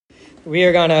We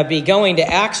are going to be going to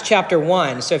Acts chapter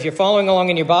 1. So if you're following along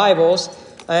in your Bibles,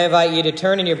 I invite you to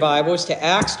turn in your Bibles to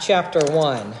Acts chapter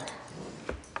 1.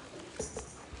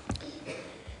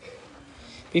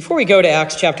 Before we go to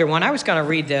Acts chapter 1, I was going to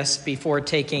read this before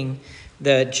taking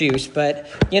the juice. But,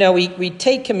 we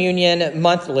take communion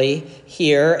monthly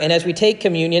here. And as we take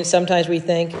communion, sometimes we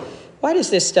think, why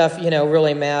does this stuff,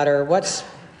 really matter? What's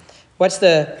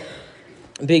the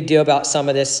big deal about some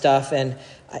of this stuff? And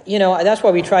that's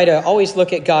why we try to always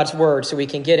look at God's word so we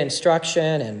can get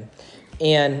instruction.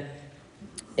 And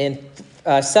in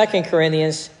 2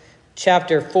 Corinthians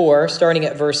chapter 4, starting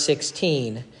at verse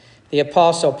 16, the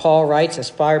Apostle Paul writes,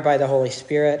 inspired by the Holy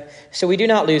Spirit, "So we do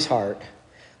not lose heart.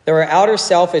 Though our outer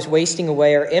self is wasting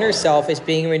away, our inner self is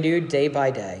being renewed day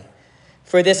by day.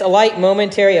 For this light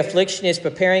momentary affliction is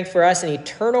preparing for us an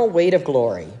eternal weight of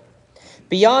glory,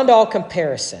 beyond all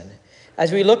comparison,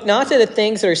 as we look not to the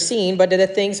things that are seen, but to the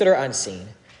things that are unseen.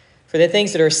 For the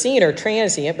things that are seen are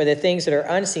transient, but the things that are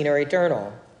unseen are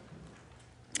eternal."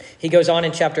 He goes on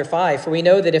in chapter 5, "For we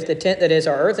know that if the tent that is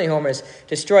our earthly home is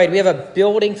destroyed, we have a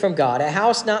building from God, a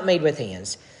house not made with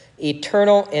hands,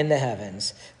 eternal in the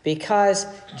heavens. Because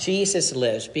Jesus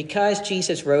lives, because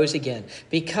Jesus rose again,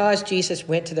 because Jesus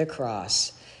went to the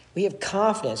cross, we have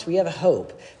confidence, we have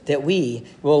hope that we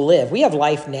will live. We have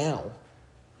life now.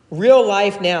 Real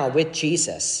life now with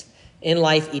Jesus in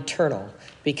life eternal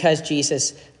because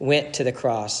Jesus went to the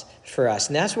cross for us."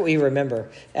 And that's what we remember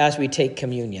as we take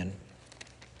communion.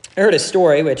 I heard a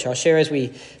story, which I'll share as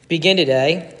we begin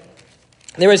today.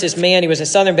 There was this man, he was a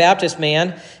Southern Baptist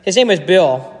man. His name was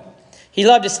Bill. He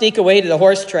loved to sneak away to the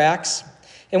horse tracks.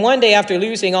 And one day after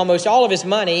losing almost all of his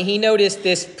money, he noticed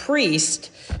this priest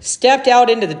stepped out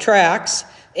into the tracks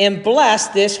and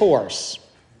blessed this horse.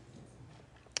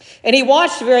 And he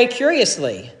watched very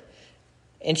curiously.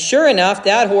 And sure enough,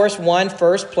 that horse won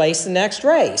first place the next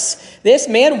race. This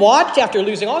man watched, after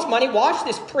losing all his money, watched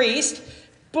this priest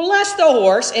bless the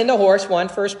horse, and the horse won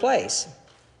first place.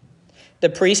 The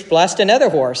priest blessed another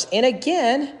horse, and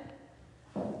again,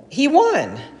 he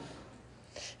won.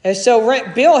 And so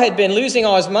Bill had been losing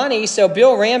all his money, so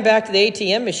Bill ran back to the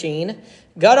ATM machine,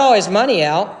 got all his money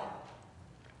out,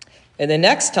 and the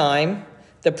next time,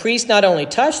 the priest not only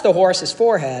touched the horse's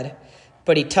forehead,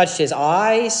 but he touched his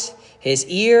eyes, his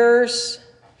ears,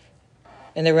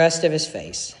 and the rest of his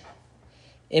face.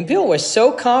 And Bill was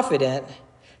so confident,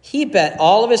 he bet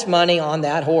all of his money on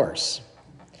that horse.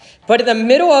 But in the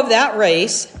middle of that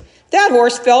race, that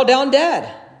horse fell down dead.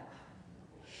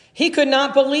 He could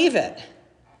not believe it.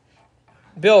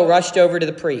 Bill rushed over to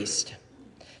the priest.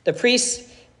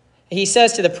 He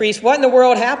says to the priest, "What in the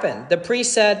world happened?" The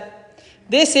priest said,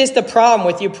 "This is the problem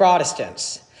with you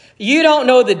Protestants. You don't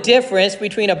know the difference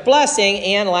between a blessing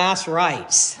and last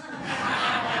rites."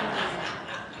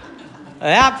 At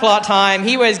that plot time,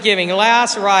 he was giving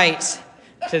last rites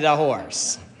to the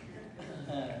horse.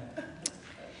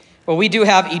 Well, we do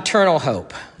have eternal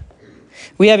hope.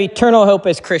 We have eternal hope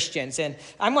as Christians. And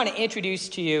I'm going to introduce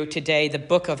to you today the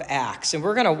book of Acts. And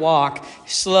we're going to walk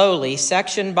slowly,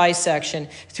 section by section,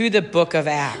 through the book of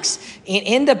Acts.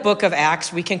 In the book of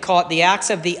Acts, we can call it the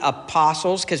Acts of the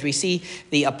Apostles, because we see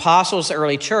the apostles, the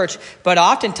early church. But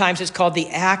oftentimes it's called the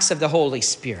Acts of the Holy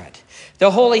Spirit. The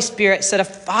Holy Spirit set a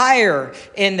fire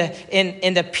in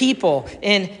the people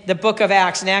in the book of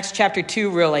Acts, in Acts chapter 2,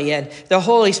 really. And the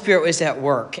Holy Spirit was at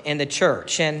work in the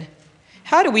church. And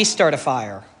how do we start a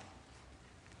fire?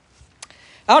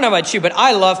 I don't know about you, but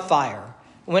I love fire.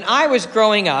 When I was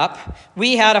growing up,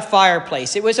 we had a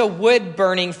fireplace. It was a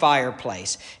wood-burning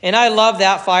fireplace. And I love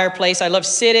that fireplace. I love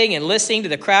sitting and listening to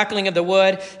the crackling of the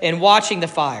wood and watching the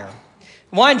fire.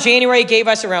 One January gave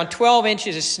us around 12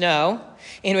 inches of snow.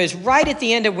 And it was right at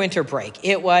the end of winter break.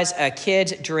 It was a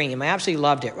kid's dream. I absolutely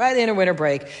loved it. Right at the end of winter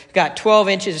break, got 12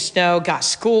 inches of snow, got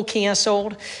school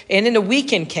canceled. And then the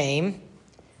weekend came,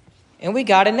 and we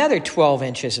got another 12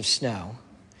 inches of snow.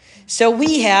 So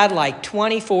we had like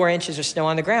 24 inches of snow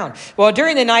on the ground. Well,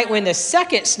 during the night when the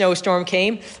second snowstorm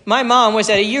came, my mom was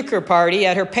at a euchre party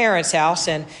at her parents' house,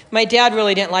 and my dad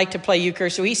really didn't like to play euchre,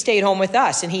 so he stayed home with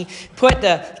us. And he put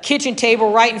the kitchen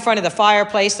table right in front of the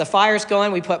fireplace. The fire's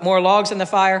going. We put more logs on the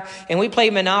fire, and we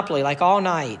played Monopoly like all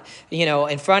night,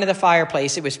 in front of the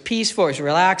fireplace. It was peaceful. It was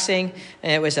relaxing,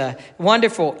 and it was a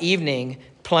wonderful evening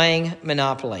playing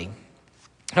Monopoly.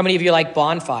 How many of you like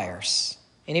bonfires?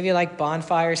 Any of you like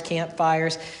bonfires,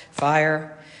 campfires,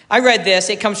 fire? I read this.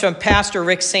 It comes from Pastor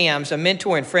Rick Sams, a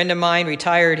mentor and friend of mine,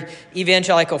 retired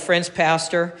Evangelical Friends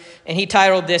pastor. And he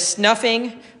titled this,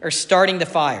 "Snuffing or Starting the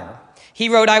Fire." He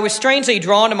wrote, "I was strangely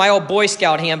drawn to my old Boy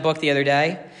Scout handbook the other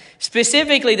day,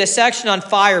 specifically the section on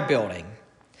fire building.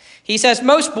 He says,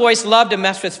 most boys love to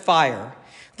mess with fire.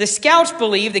 The Scouts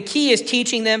believe the key is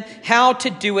teaching them how to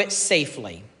do it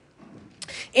safely.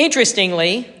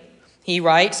 Interestingly, he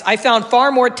writes, I found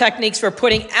far more techniques for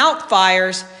putting out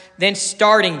fires than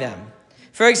starting them.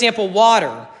 For example,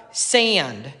 water,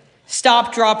 sand,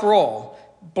 stop, drop, roll,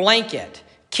 blanket,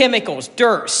 chemicals,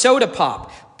 dirt, soda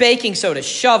pop, baking soda,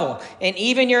 shovel, and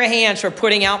even your hands for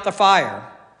putting out the fire.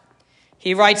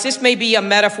 He writes, this may be a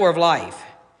metaphor of life.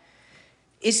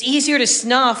 It's easier to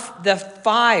snuff the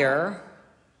fire,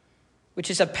 which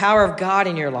is a power of God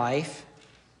in your life,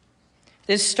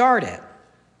 than start it.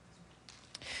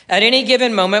 At any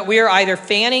given moment, we are either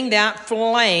fanning that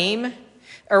flame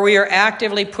or we are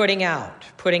actively putting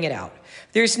it out.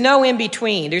 There's no in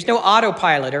between. There's no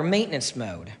autopilot or maintenance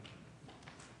mode.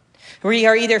 We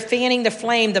are either fanning the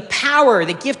flame, the power,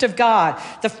 the gift of God,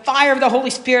 the fire of the Holy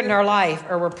Spirit in our life,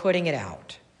 or we're putting it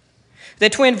out. The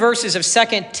twin verses of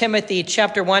 2 Timothy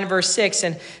chapter 1, verse 6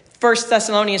 and 1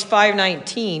 Thessalonians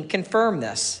 5:19 confirm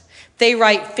this. They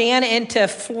write, fan into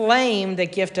flame the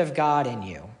gift of God in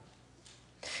you,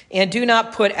 and do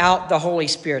not put out the Holy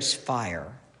Spirit's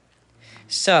fire.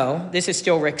 So, this is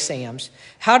still Rick Sams.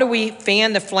 How do we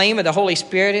fan the flame of the Holy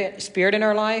Spirit in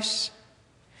our lives?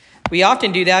 We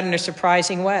often do that in a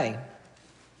surprising way.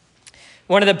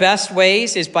 One of the best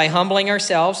ways is by humbling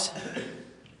ourselves,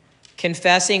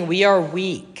 confessing we are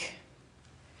weak,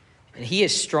 and He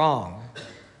is strong.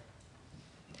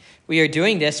 We are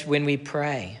doing this when we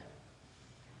pray.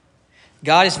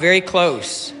 God is very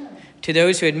close to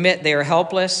those who admit they are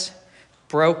helpless,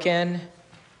 broken,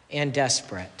 and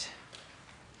desperate.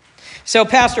 So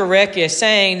Pastor Rick is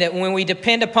saying that when we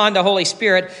depend upon the Holy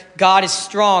Spirit, God is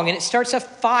strong, and it starts a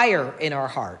fire in our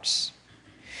hearts.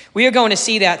 We are going to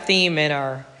see that theme in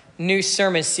our new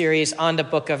sermon series on the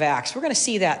book of Acts. We're going to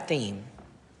see that theme.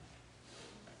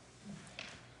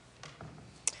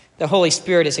 The Holy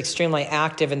Spirit is extremely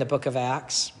active in the book of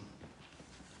Acts.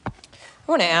 I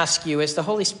want to ask you, is the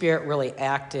Holy Spirit really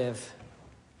active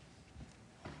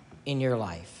in your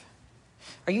life?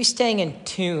 Are you staying in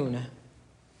tune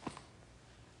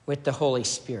with the Holy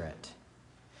Spirit?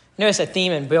 Notice a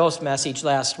theme in Bill's message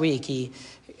last week. He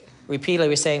repeatedly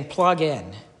was saying, plug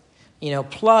in.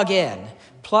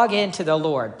 Plug into the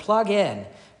Lord. Plug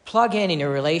in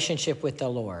your relationship with the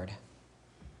Lord.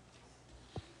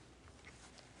 I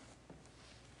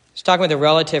was talking with a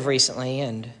relative recently,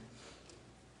 and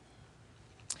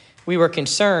we were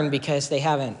concerned because they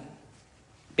haven't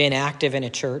been active in a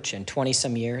church in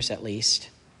 20-some years at least.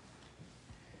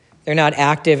 They're not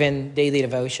active in daily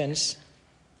devotions,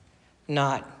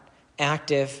 not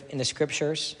active in the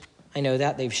scriptures. I know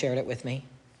that. They've shared it with me.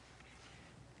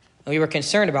 And we were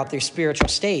concerned about their spiritual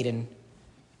state, and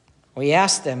we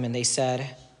asked them, and they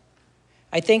said,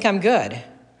 I think I'm good. I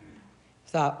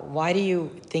thought, why do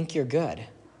you think you're good?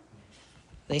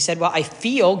 They said, well, I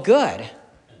feel good.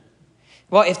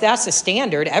 Well, if that's the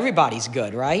standard, everybody's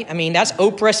good, right? I mean, that's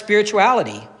Oprah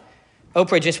spirituality.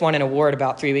 Oprah just won an award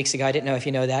about 3 weeks ago. I didn't know if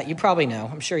you know that. You probably know.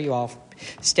 I'm sure you all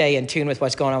stay in tune with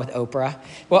what's going on with Oprah.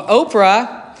 Well,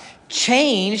 Oprah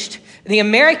changed the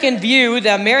American view,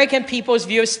 the American people's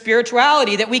view of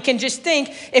spirituality, that we can just think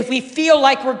if we feel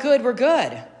like we're good, we're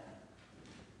good.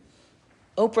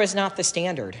 Oprah is not the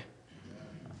standard.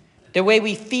 The way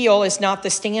we feel is not the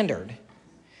standard.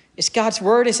 It's God's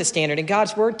word is a standard, and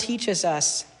God's word teaches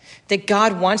us that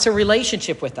God wants a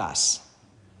relationship with us.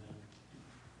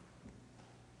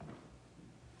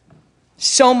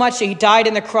 So much that He died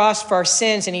on the cross for our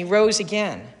sins, and He rose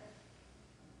again.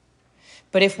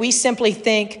 But if we simply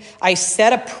think, I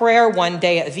said a prayer one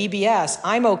day at VBS,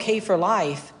 I'm okay for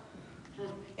life,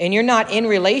 and you're not in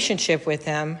relationship with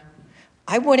Him,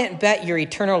 I wouldn't bet your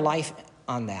eternal life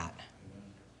on that.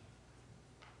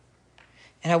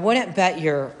 And I wouldn't bet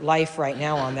your life right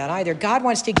now on that either. God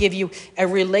wants to give you a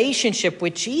relationship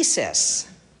with Jesus.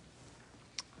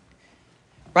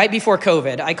 Right before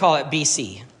COVID, I call it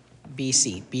BC,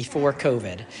 before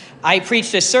COVID. I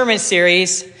preached a sermon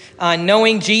series on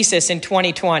knowing Jesus in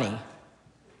 2020.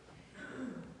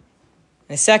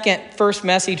 The first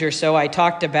message or so, I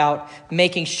talked about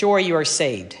making sure you are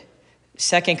saved.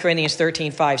 2 Corinthians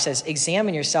 13:5 says,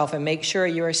 examine yourself and make sure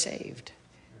you are saved.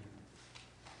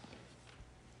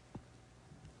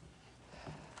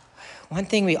 One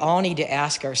thing we all need to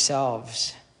ask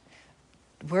ourselves,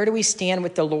 where do we stand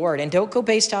with the Lord? And don't go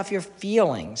based off your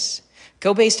feelings.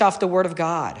 Go based off the Word of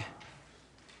God.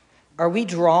 Are we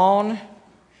drawn?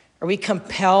 Are we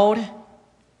compelled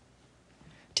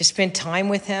to spend time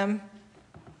with Him?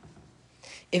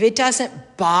 If it doesn't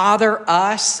bother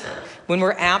us when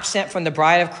we're absent from the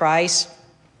bride of Christ,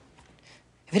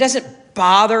 if it doesn't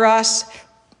bother us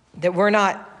that we're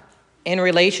not in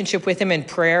relationship with him in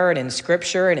prayer and in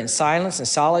scripture and in silence and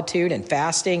solitude and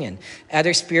fasting and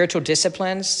other spiritual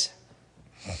disciplines,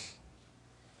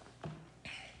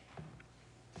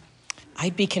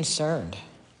 I'd be concerned.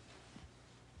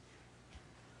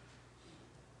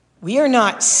 We are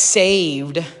not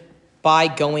saved by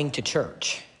going to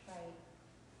church.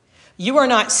 You are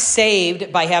not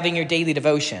saved by having your daily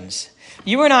devotions.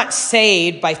 You are not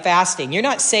saved by fasting. You're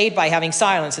not saved by having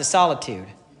silence and solitude.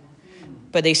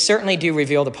 But they certainly do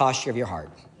reveal the posture of your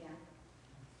heart.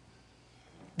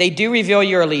 They do reveal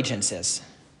your allegiances.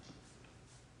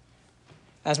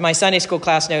 As my Sunday school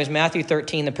class knows, Matthew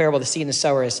 13, the parable of the seed and the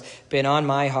sower, has been on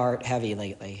my heart heavy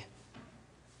lately.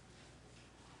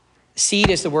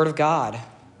 Seed is the word of God.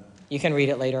 You can read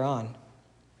it later on.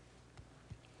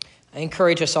 I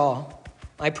encourage us all.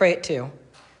 I pray it too.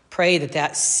 Pray that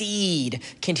that seed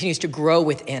continues to grow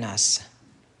within us.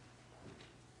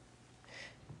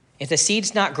 If the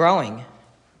seed's not growing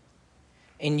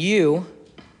in you,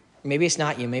 maybe it's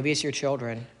not you, maybe it's your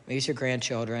children, maybe it's your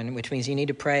grandchildren, which means you need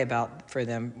to pray for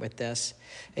them with this,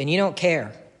 and you don't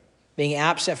care. Being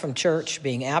absent from church,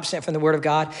 being absent from the Word of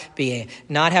God,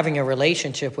 not having a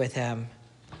relationship with Him,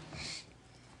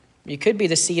 you could be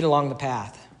the seed along the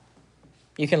path.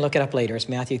 You can look it up later. It's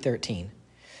Matthew 13.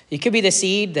 You could be the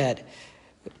seed that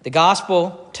the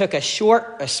gospel took a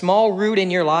small root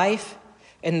in your life,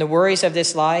 and the worries of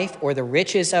this life, or the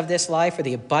riches of this life, or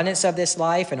the abundance of this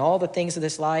life, and all the things of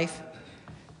this life,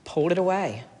 pulled it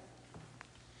away.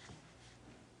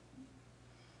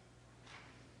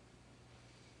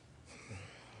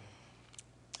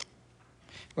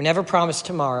 We're never promised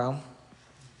tomorrow.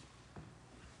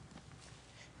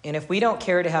 And if we don't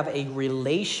care to have a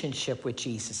relationship with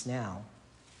Jesus now,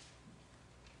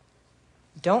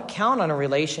 don't count on a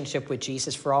relationship with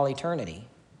Jesus for all eternity.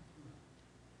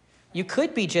 You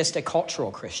could be just a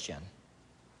cultural Christian.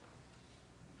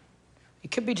 You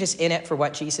could be just in it for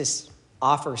what Jesus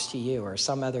offers to you or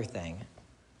some other thing.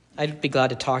 I'd be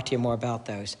glad to talk to you more about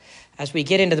those. As we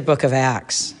get into the book of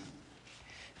Acts,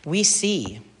 we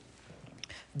see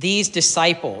these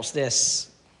disciples, this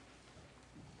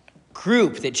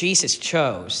group that Jesus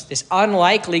chose, this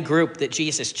unlikely group that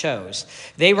Jesus chose.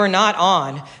 They were not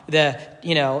on the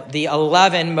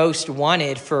 11 most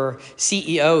wanted for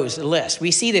CEOs list.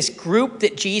 We see this group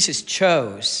that Jesus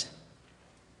chose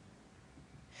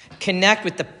connect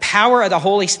with the power of the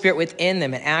Holy Spirit within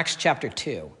them in Acts chapter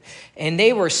 2. And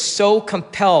they were so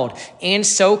compelled and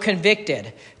so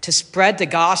convicted to spread the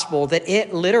gospel that they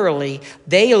literally,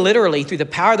 through the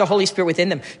power of the Holy Spirit within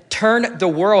them, turned the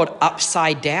world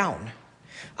upside down.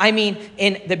 I mean,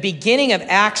 in the beginning of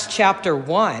Acts chapter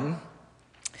 1,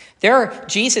 there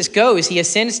Jesus goes, he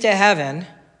ascends to heaven.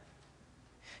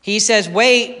 He says,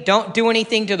 wait, don't do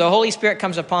anything till the Holy Spirit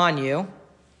comes upon you.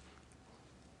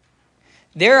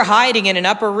 They're hiding in an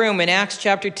upper room in Acts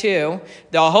chapter 2.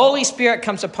 The Holy Spirit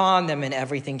comes upon them and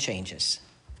everything changes.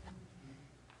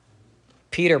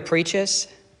 Peter preaches.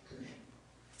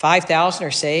 5,000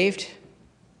 are saved.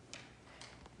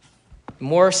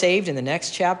 More saved in the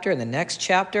next chapter. In the next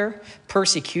chapter,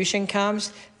 persecution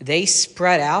comes. They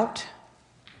spread out.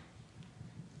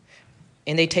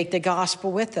 And they take the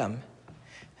gospel with them.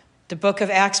 The book of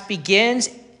Acts begins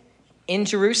in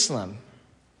Jerusalem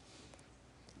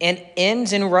and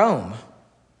ends in Rome.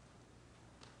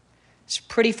 It's a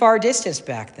pretty far distance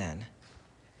back then,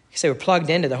 because they were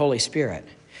plugged into the Holy Spirit.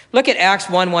 Look at Acts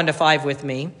 1:1-5 with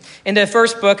me. In the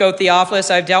first book, O Theophilus,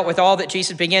 I've dealt with all that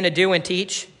Jesus began to do and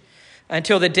teach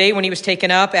until the day when he was taken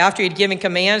up, after he had given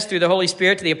commands through the Holy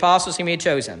Spirit to the apostles whom he had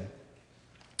chosen.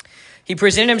 He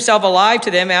presented himself alive to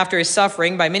them after his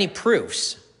suffering by many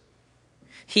proofs.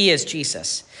 He is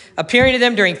Jesus, appearing to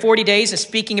them during 40 days and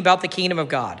speaking about the kingdom of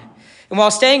God. And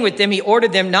while staying with them, he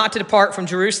ordered them not to depart from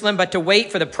Jerusalem, but to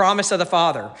wait for the promise of the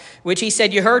Father, which he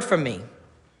said, you heard from me.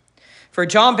 For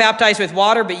John baptized with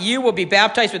water, but you will be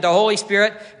baptized with the Holy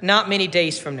Spirit not many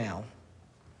days from now.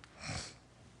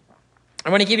 I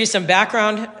want to give you some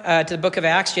background to the book of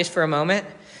Acts just for a moment,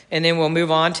 and then we'll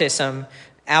move on to some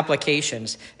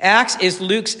applications. Acts is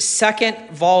Luke's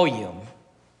second volume.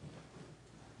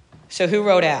 So who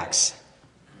wrote Acts?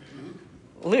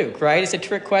 Luke, right? It's a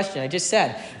trick question. I just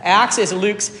said. Acts is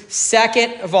Luke's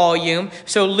second volume.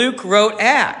 So Luke wrote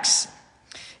Acts.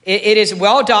 It is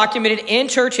well documented in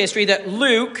church history that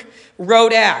Luke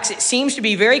wrote Acts. It seems to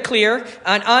be very clear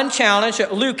and unchallenged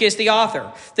that Luke is the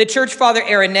author. The church father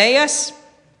Irenaeus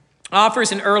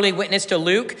offers an early witness to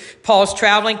Luke, Paul's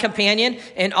traveling companion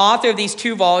and author of these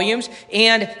 2 volumes,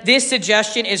 and this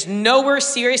suggestion is nowhere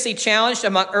seriously challenged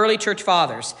among early church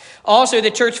fathers. Also,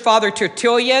 the church father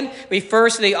Tertullian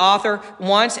refers to the author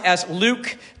once as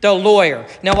Luke the lawyer.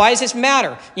 Now, why does this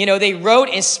matter? They wrote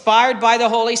inspired by the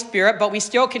Holy Spirit, but we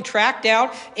still can track down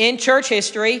in church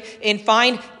history and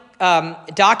find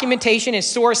documentation and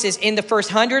sources in the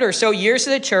first 100 or so years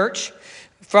of the church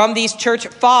from these church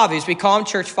fathers. We call them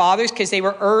church fathers because they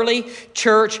were early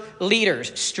church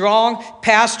leaders, strong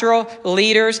pastoral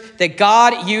leaders that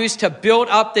God used to build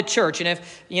up the church. And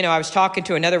if, I was talking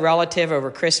to another relative over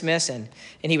Christmas and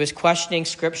he was questioning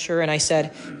scripture. And I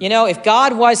said, if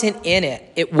God wasn't in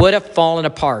it, it would have fallen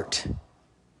apart.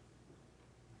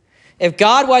 If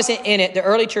God wasn't in it, the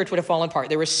early church would have fallen apart.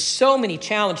 There were so many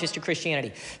challenges to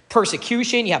Christianity.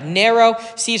 Persecution, you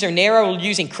have Caesar Nero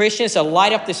using Christians to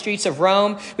light up the streets of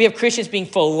Rome. We have Christians being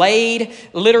filleted,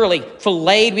 literally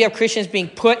filleted. We have Christians being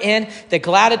put in the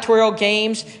gladiatorial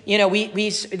games.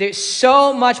 There's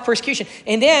so much persecution.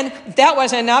 And then, if that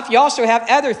wasn't enough, you also have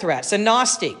other threats, the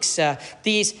Gnostics,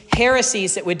 these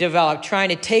heresies that would develop, trying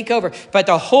to take over. But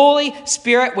the Holy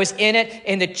Spirit was in it,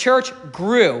 and the church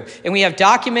grew. And we have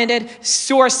documented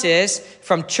sources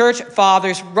from church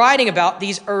fathers writing about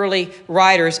these early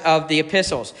writers of the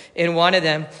epistles. And one of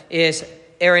them is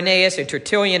Irenaeus and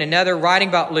Tertullian, another writing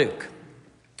about Luke.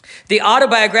 The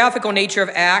autobiographical nature of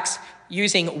Acts,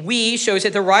 using we, shows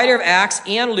that the writer of Acts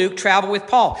and Luke travel with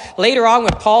Paul. Later on,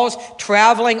 when Paul's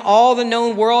traveling all the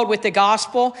known world with the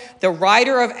gospel, the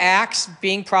writer of Acts,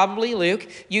 being probably Luke,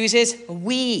 uses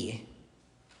we.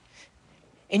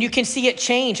 And you can see it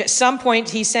change. At some point,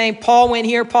 he's saying, Paul went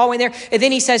here, Paul went there. And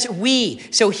then he says, we.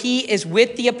 So he is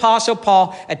with the Apostle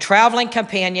Paul, a traveling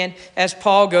companion, as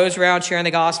Paul goes around sharing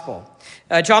the gospel.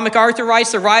 John MacArthur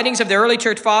writes, the writings of the early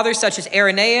church fathers, such as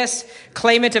Irenaeus,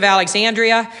 Clement of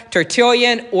Alexandria,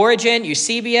 Tertullian, Origen,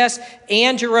 Eusebius,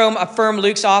 and Jerome, affirm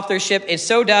Luke's authorship, and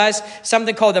so does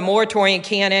something called the Muratorian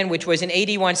Canon, which was in AD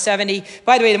 170.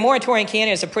 By the way, the Muratorian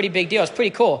Canon is a pretty big deal. It's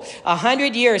pretty cool.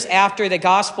 100 years after the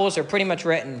Gospels are pretty much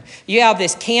written, you have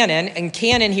this canon, and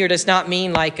canon here does not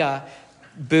mean like a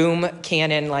boom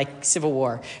canon like Civil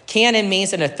War. Canon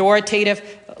means an authoritative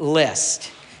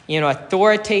list.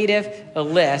 Authoritative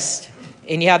list.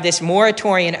 And you have this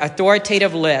Muratorian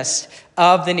authoritative list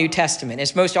of the New Testament.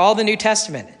 It's most all the New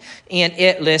Testament. And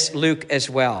it lists Luke as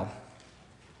well.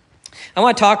 I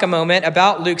want to talk a moment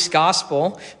about Luke's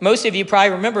gospel. Most of you probably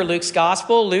remember Luke's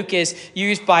gospel. Luke is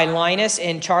used by Linus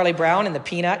and Charlie Brown in the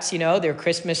Peanuts, their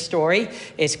Christmas story.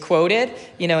 It's quoted,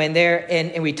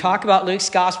 and we talk about Luke's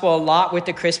gospel a lot with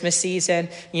the Christmas season.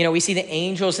 We see the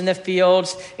angels in the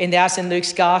fields, and that's in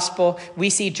Luke's gospel. We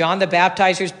see John the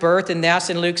Baptizer's birth, and that's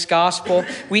in Luke's gospel.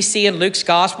 We see in Luke's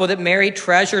gospel that Mary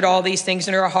treasured all these things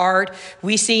in her heart.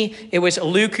 We see it was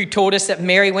Luke who told us that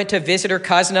Mary went to visit her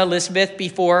cousin Elizabeth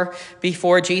before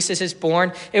Jesus is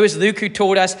born. It was Luke who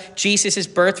told us Jesus'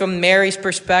 birth from Mary's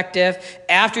perspective.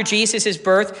 After Jesus'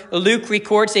 birth, Luke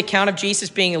records the account of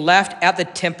Jesus being left at the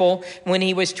temple when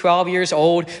he was 12 years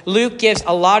old. Luke gives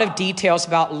a lot of details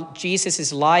about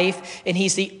Jesus' life, and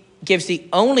he gives the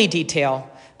only detail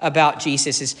about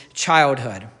Jesus'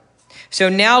 childhood. So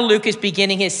now Luke is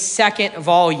beginning his second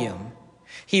volume.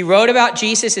 He wrote about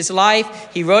Jesus' life.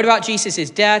 He wrote about Jesus'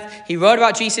 death. He wrote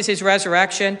about Jesus'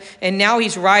 resurrection. And now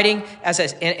he's writing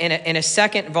in a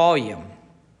second volume.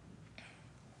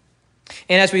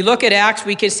 And as we look at Acts,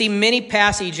 we can see many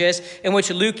passages in which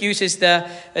Luke uses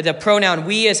the pronoun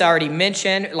we, as I already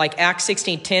mentioned, like Acts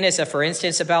 16:10 is a for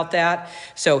instance about that.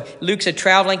 So Luke's a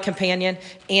traveling companion.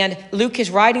 And Luke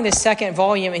is writing the second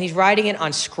volume, and he's writing it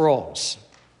on scrolls.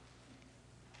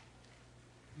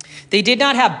 They did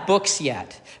not have books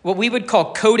yet. What we would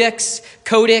call codex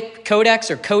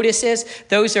or codices,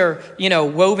 those are,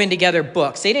 woven together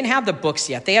books. They didn't have the books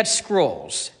yet. They had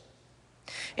scrolls.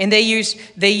 And they use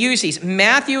these.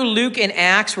 Matthew, Luke, and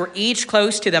Acts were each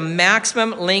close to the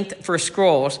maximum length for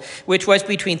scrolls, which was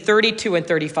between 32 and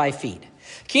 35 feet.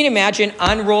 Can you imagine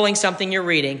unrolling something you're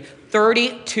reading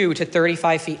 32 to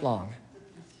 35 feet long?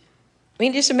 I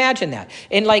mean, just imagine that.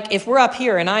 And if we're up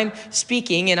here and I'm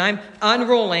speaking and I'm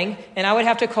unrolling, and I would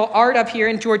have to call Art up here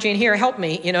and Georgian here, help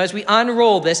me, as we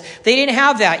unroll this. They didn't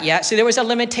have that yet, so there was a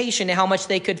limitation to how much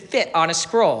they could fit on a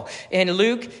scroll. In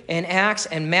Luke and Acts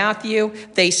and Matthew,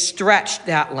 they stretched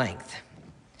that length.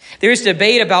 There's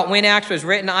debate about when Acts was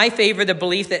written. I favor the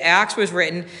belief that Acts was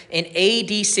written in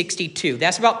AD 62.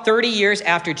 That's about 30 years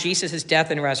after Jesus'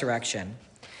 death and resurrection.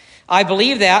 I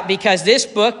believe that because this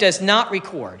book does not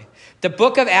record. The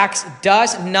book of Acts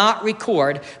does not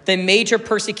record the major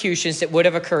persecutions that would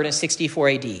have occurred in 64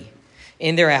 AD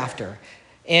and thereafter.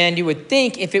 And you would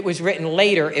think if it was written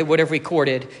later, it would have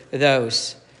recorded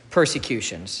those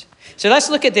persecutions. So let's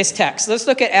look at this text. Let's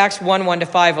look at Acts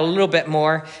 1:1-5 a little bit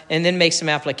more and then make some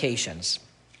applications.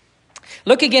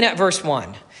 Look again at verse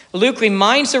 1. Luke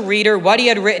reminds the reader what he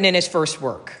had written in his first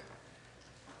work.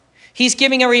 He's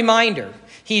giving a reminder.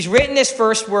 He's written this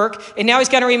first work, and now he's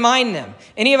going to remind them.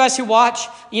 Any of us who watch,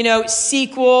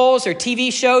 sequels or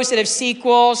TV shows that have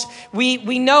sequels,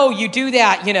 we know you do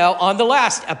that, on the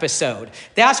last episode.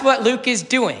 That's what Luke is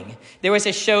doing. There was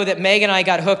a show that Meg and I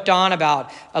got hooked on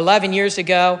about 11 years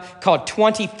ago called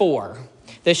 24.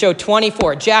 The show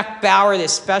 24. Jack Bauer,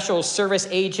 this special service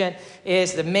agent,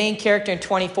 is the main character in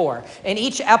 24. And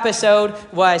each episode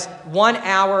was 1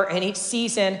 hour, and each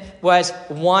season was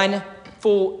 1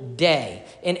 full day.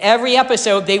 In every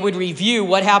episode, they would review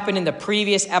what happened in the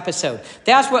previous episode.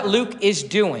 That's what Luke is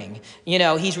doing.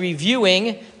 He's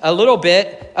reviewing a little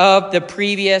bit of the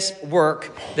previous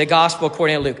work, the gospel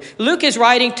according to Luke. Luke is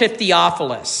writing to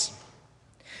Theophilus.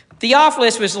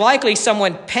 Theophilus was likely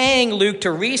someone paying Luke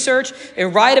to research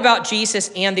and write about Jesus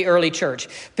and the early church.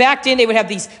 Back then, they would have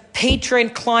these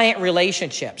patron-client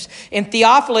relationships. And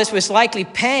Theophilus was likely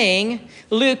paying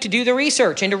Luke to do the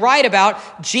research and to write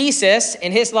about Jesus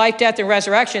and his life, death, and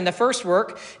resurrection, the first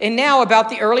work, and now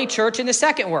about the early church in the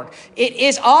second work. It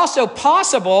is also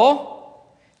possible,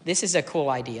 this is a cool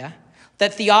idea,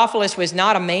 that Theophilus was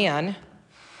not a man,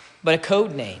 but a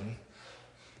code name.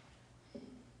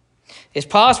 It's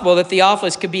possible that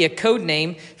Theophilus could be a code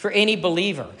name for any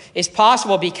believer. It's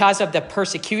possible because of the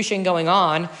persecution going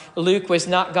on, Luke was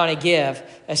not going to give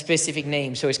a specific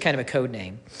name, so it's kind of a code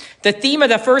name. The theme of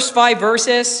the first 5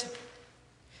 verses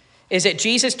is that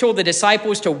Jesus told the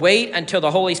disciples to wait until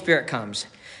the Holy Spirit comes.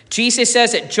 Jesus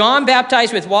says that John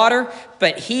baptized with water,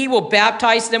 but he will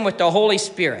baptize them with the Holy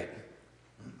Spirit.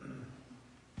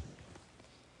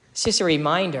 It's just a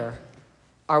reminder.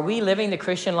 Are we living the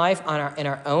Christian life in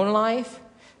our own life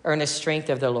or in the strength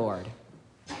of the Lord?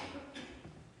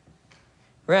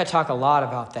 We're going to talk a lot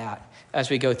about that as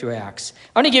we go through Acts.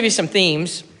 I want to give you some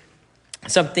themes.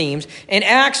 In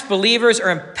Acts, believers are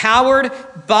empowered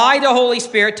by the Holy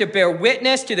Spirit to bear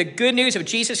witness to the good news of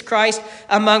Jesus Christ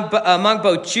among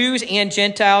both Jews and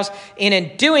Gentiles. And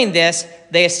in doing this,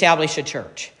 they establish a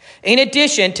church. In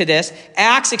addition to this,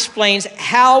 Acts explains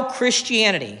how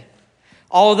Christianity,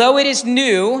 although it is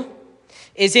new,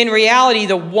 is in reality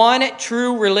the one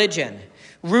true religion,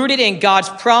 rooted in God's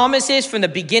promises from the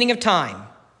beginning of time.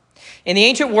 In the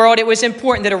ancient world, it was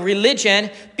important that a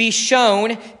religion be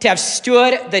shown to have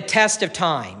stood the test of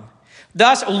time.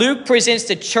 Thus, Luke presents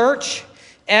the church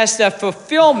as the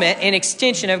fulfillment and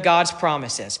extension of God's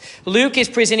promises. Luke is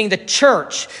presenting the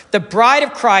church, the bride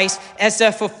of Christ, as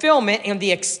the fulfillment and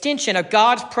the extension of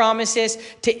God's promises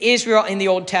to Israel in the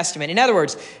Old Testament. In other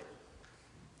words,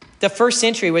 the first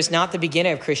century was not the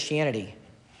beginning of Christianity.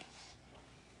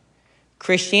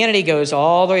 Christianity goes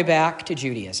all the way back to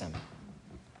Judaism.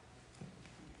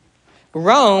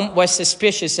 Rome was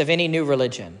suspicious of any new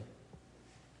religion.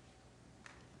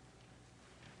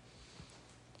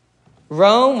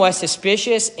 Rome was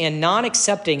suspicious and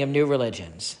non-accepting of new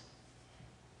religions.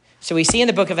 So we see in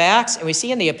the book of Acts, and we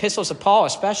see in the epistles of Paul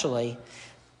especially,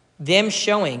 them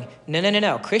showing,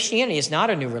 no. Christianity is not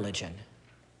a new religion.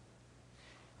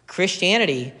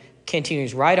 Christianity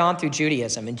continues right on through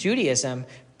Judaism, and Judaism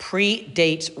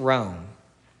predates Rome.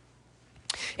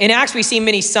 In Acts, we see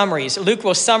many summaries. Luke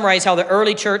will summarize how the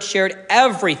early church shared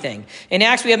everything. In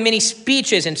Acts, we have many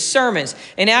speeches and sermons.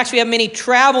 In Acts, we have many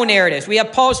travel narratives. We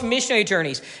have Paul's missionary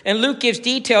journeys, and Luke gives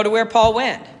detail to where Paul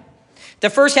went. The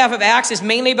first half of Acts is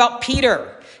mainly about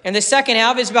Peter, and the second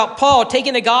half is about Paul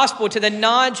taking the gospel to the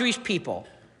non-Jewish people.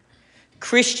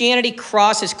 Christianity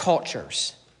crosses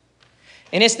cultures,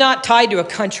 and it's not tied to a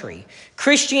country.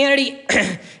 Christianity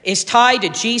is tied to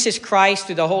Jesus Christ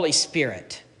through the Holy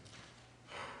Spirit.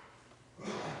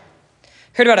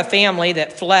 Heard about a family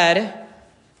that fled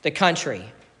the country.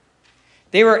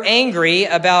 They were angry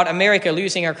about America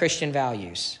losing our Christian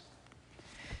values.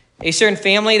 A certain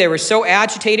family, they were so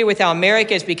agitated with how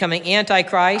America is becoming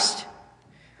anti-Christ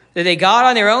that they got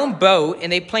on their own boat and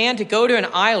they planned to go to an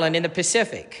island in the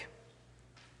Pacific.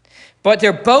 But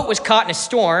their boat was caught in a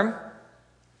storm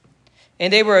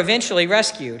and they were eventually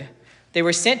rescued. They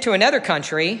were sent to another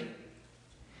country,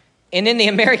 and then the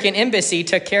American embassy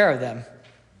took care of them.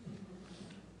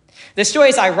 The story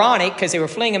is ironic because they were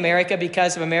fleeing America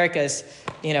because of America's,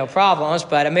 problems,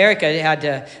 but America had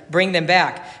to bring them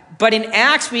back. But in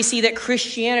Acts, we see that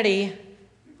Christianity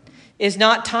is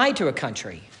not tied to a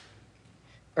country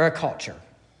or a culture.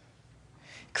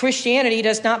 Christianity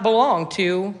does not belong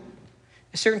to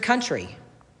a certain country.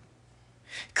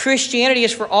 Christianity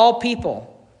is for all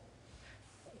people.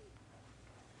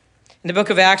 In the book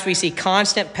of Acts, we see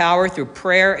constant power through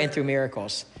prayer and through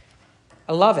miracles.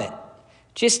 I love it.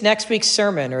 Just next week's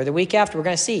sermon or the week after, we're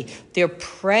going to see they're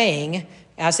praying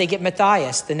as they get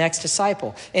Matthias, the next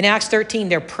disciple. In Acts 13,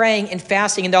 they're praying and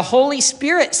fasting, and the Holy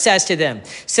Spirit says to them,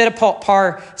 set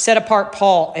apart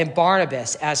Paul and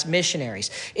Barnabas as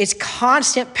missionaries. It's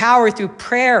constant power through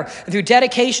prayer, and through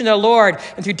dedication to the Lord,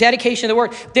 and through dedication to the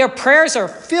Word. Their prayers are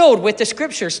filled with the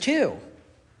Scriptures too.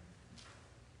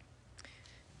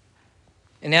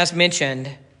 And as mentioned,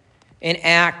 in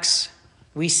Acts,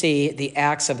 we see the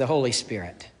acts of the Holy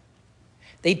Spirit.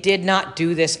 They did not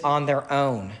do this on their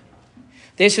own.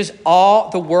 This is all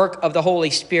the work of the Holy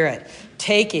Spirit,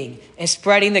 taking and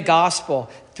spreading the gospel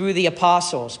through the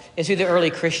apostles and through the early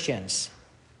Christians.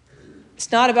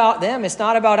 It's not about them. It's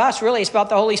not about us, really. It's about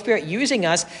the Holy Spirit using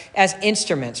us as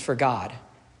instruments for God.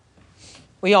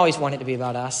 We always want it to be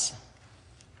about us.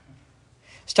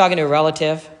 I was talking to a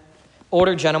relative,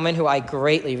 older gentleman who I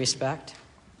greatly respect,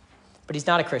 but he's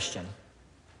not a Christian.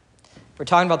 We're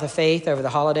talking about the faith over the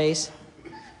holidays.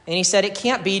 And he said, it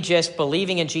can't be just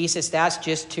believing in Jesus. That's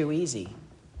just too easy.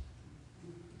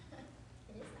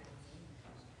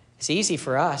 It's easy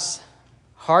for us.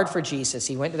 Hard for Jesus.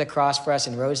 He went to the cross for us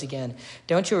and rose again.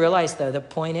 Don't you realize, though, the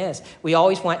point is, we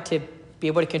always want to be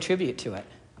able to contribute to it.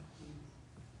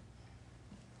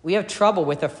 We have trouble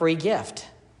with a free gift.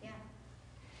 Yeah.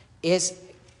 Is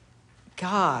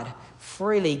God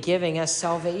freely giving us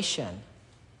salvation?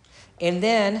 And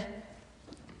then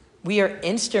we are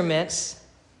instruments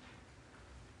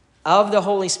of the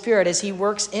Holy Spirit as he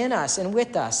works in us and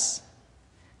with us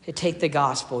to take the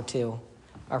gospel to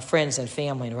our friends and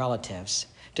family and relatives,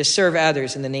 to serve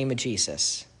others in the name of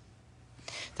Jesus.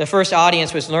 The first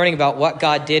audience was learning about what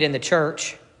God did in the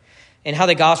church and how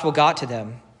the gospel got to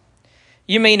them.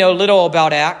 You may know little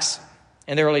about Acts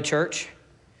and the early church,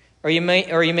 or you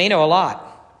may know a lot.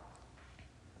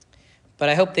 But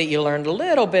I hope that you learned a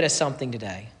little bit of something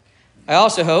today. I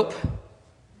also hope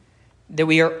that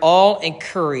we are all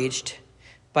encouraged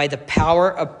by the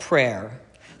power of prayer,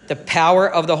 the power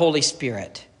of the Holy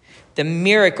Spirit, the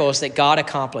miracles that God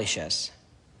accomplishes.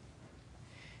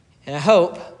 And I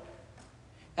hope,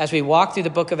 as we walk through the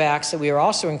book of Acts, that we are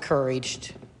also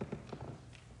encouraged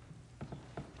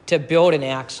to build an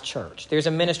Acts church. There's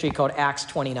a ministry called Acts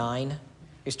 29.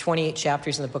 There's 28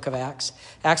 chapters in the book of Acts.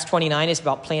 Acts 29 is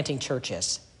about planting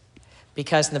churches.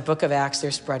 Because in the book of Acts,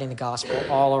 they're spreading the gospel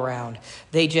all around.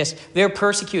 They're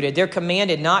persecuted. They're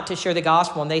commanded not to share the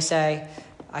gospel. And they say,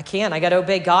 I got to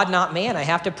obey God, not man. I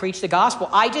have to preach the gospel.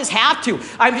 I just have to.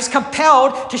 I'm just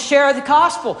compelled to share the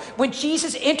gospel. When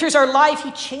Jesus enters our life,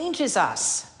 he changes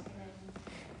us.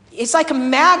 It's like a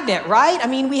magnet, right? I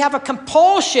mean, we have a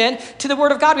compulsion to the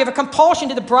word of God. We have a compulsion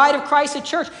to the bride of Christ, the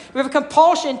church. We have a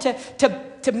compulsion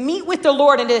to meet with the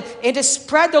Lord and to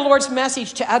spread the Lord's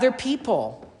message to other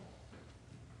people.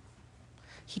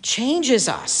 He changes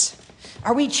us.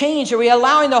 Are we changed? Are we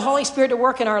allowing the Holy Spirit to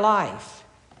work in our life?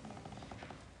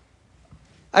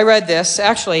 I read this.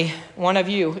 Actually, one of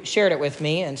you shared it with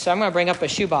me, and so I'm going to bring up a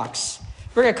shoebox.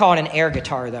 We're going to call it an air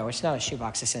guitar, though. It's not a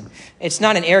shoebox. It's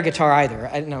not an air guitar either.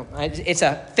 I don't know. It's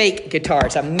a fake guitar.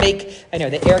 I know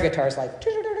the air guitar is like,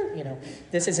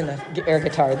 this isn't an air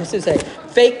guitar. This is a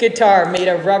fake guitar made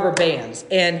of rubber bands.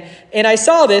 And I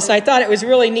saw this, and I thought it was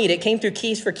really neat. It came through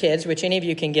Keys for Kids, which any of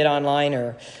you can get online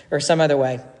or some other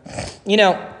way.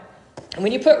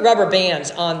 When you put rubber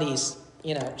bands on these,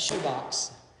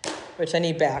 shoebox, which I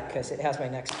need back because it has my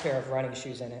next pair of running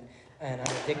shoes in it, and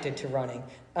I'm addicted to running.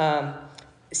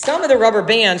 Some of the rubber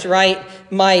bands, right,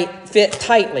 might fit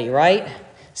tightly, right?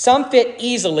 Some fit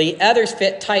easily, others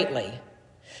fit tightly.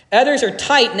 Others are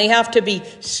tight and they have to be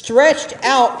stretched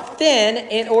out thin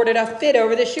in order to fit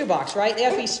over the shoebox, right? They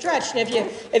have to be stretched, and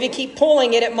if you keep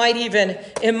pulling it, it might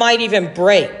even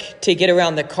break to get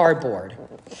around the cardboard.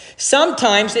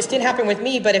 Sometimes, this didn't happen with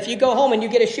me, but if you go home and you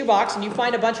get a shoebox and you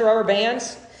find a bunch of rubber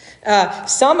bands,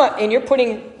 and you're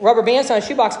putting rubber bands on a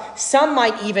shoebox, some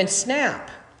might even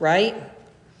snap, right?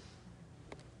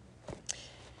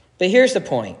 But here's the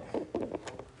point.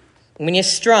 When you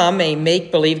strum a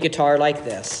make-believe guitar like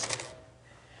this,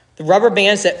 the rubber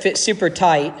bands that fit super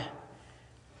tight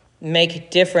make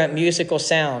different musical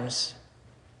sounds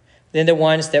than the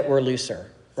ones that were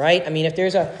looser, right? I mean, if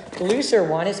there's a looser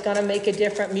one, it's going to make a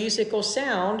different musical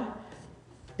sound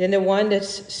than the one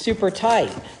that's super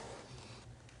tight.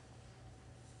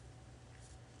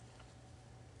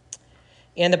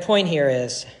 And the point here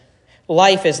is,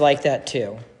 life is like that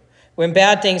too. When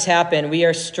bad things happen, we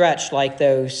are stretched like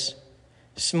those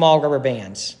small rubber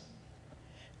bands.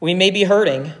 We may be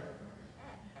hurting,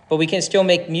 but we can still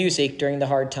make music during the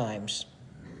hard times.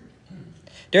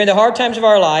 During the hard times of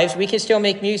our lives, we can still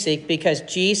make music because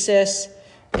Jesus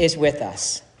is with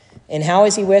us. And how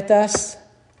is he with us?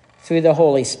 Through the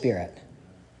Holy Spirit.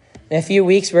 In a few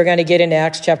weeks, we're going to get into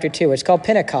Acts chapter 2. It's called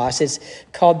Pentecost. It's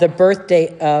called the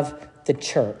birthday of the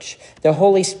church. The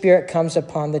Holy Spirit comes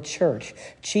upon the church.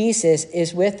 Jesus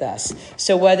is with us.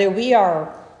 So whether we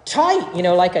are tight,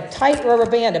 like a tight rubber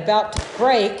band about to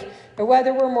break, or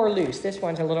whether we're more loose, this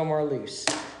one's a little more loose.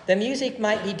 The music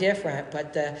might be different,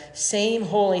 but the same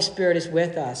Holy Spirit is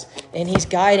with us, and he's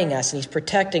guiding us, and he's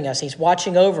protecting us, he's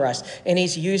watching over us, and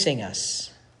he's using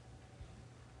us.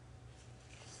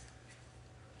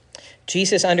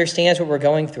 Jesus understands what we're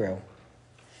going through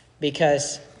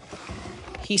because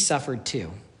he suffered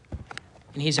too,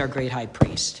 and he's our great high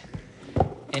priest.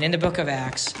 And in the book of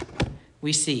Acts,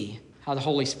 we see how the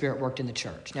Holy Spirit worked in the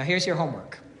church. Now, here's your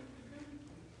homework.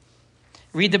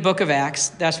 Read the book of Acts.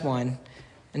 That's one.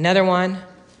 Another one,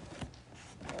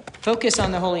 focus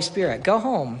on the Holy Spirit. Go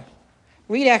home.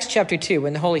 Read Acts chapter 2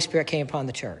 when the Holy Spirit came upon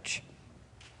the church.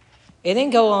 And then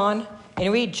go on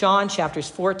and read John chapters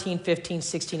 14, 15,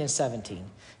 16, and 17.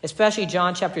 Especially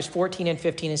John chapters 14 and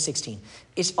 15 and 16.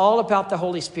 It's all about the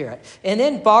Holy Spirit. And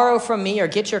then borrow from me or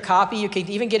get your copy. You can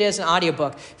even get it as an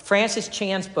audiobook. Francis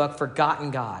Chan's book,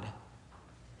 Forgotten God.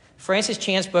 Francis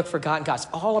Chan's book, Forgotten God. It's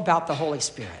all about the Holy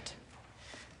Spirit.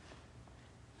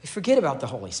 We forget about the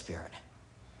Holy Spirit.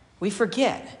 We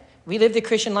forget. We live the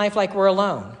Christian life like we're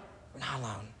alone. We're not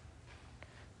alone.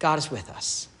 God is with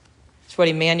us. That's what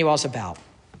Emmanuel's about.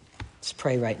 Let's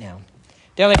pray right now.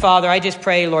 Dear Heavenly Father, I just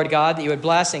pray, Lord God, that you would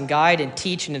bless and guide and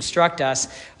teach and instruct us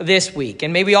this week.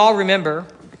 And may we all remember,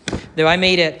 though I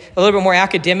made it a little bit more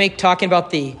academic, talking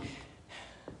about the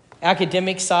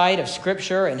academic side of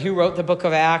Scripture and who wrote the book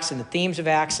of Acts and the themes of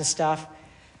Acts and stuff,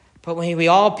 but may we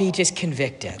all be just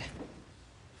convicted.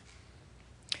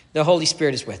 The Holy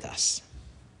Spirit is with us.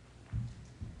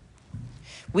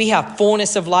 We have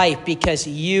fullness of life because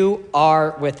you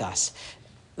are with us.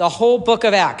 The whole book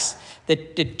of Acts,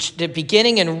 the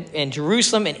beginning in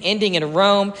Jerusalem and ending in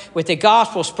Rome, with the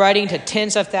gospel spreading to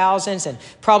tens of thousands and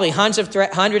probably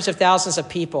hundreds of thousands of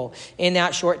people in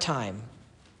that short time,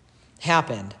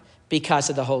 happened because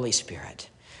of the Holy Spirit.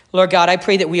 Lord God, I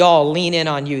pray that we all lean in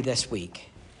on you this week.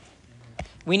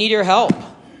 We need your help.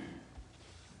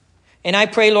 And I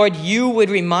pray, Lord, you would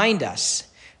remind us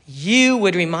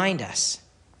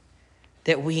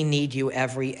that we need you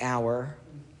every hour.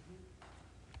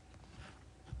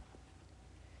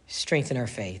 Strengthen our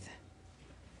faith.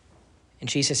 In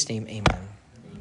Jesus' name, amen.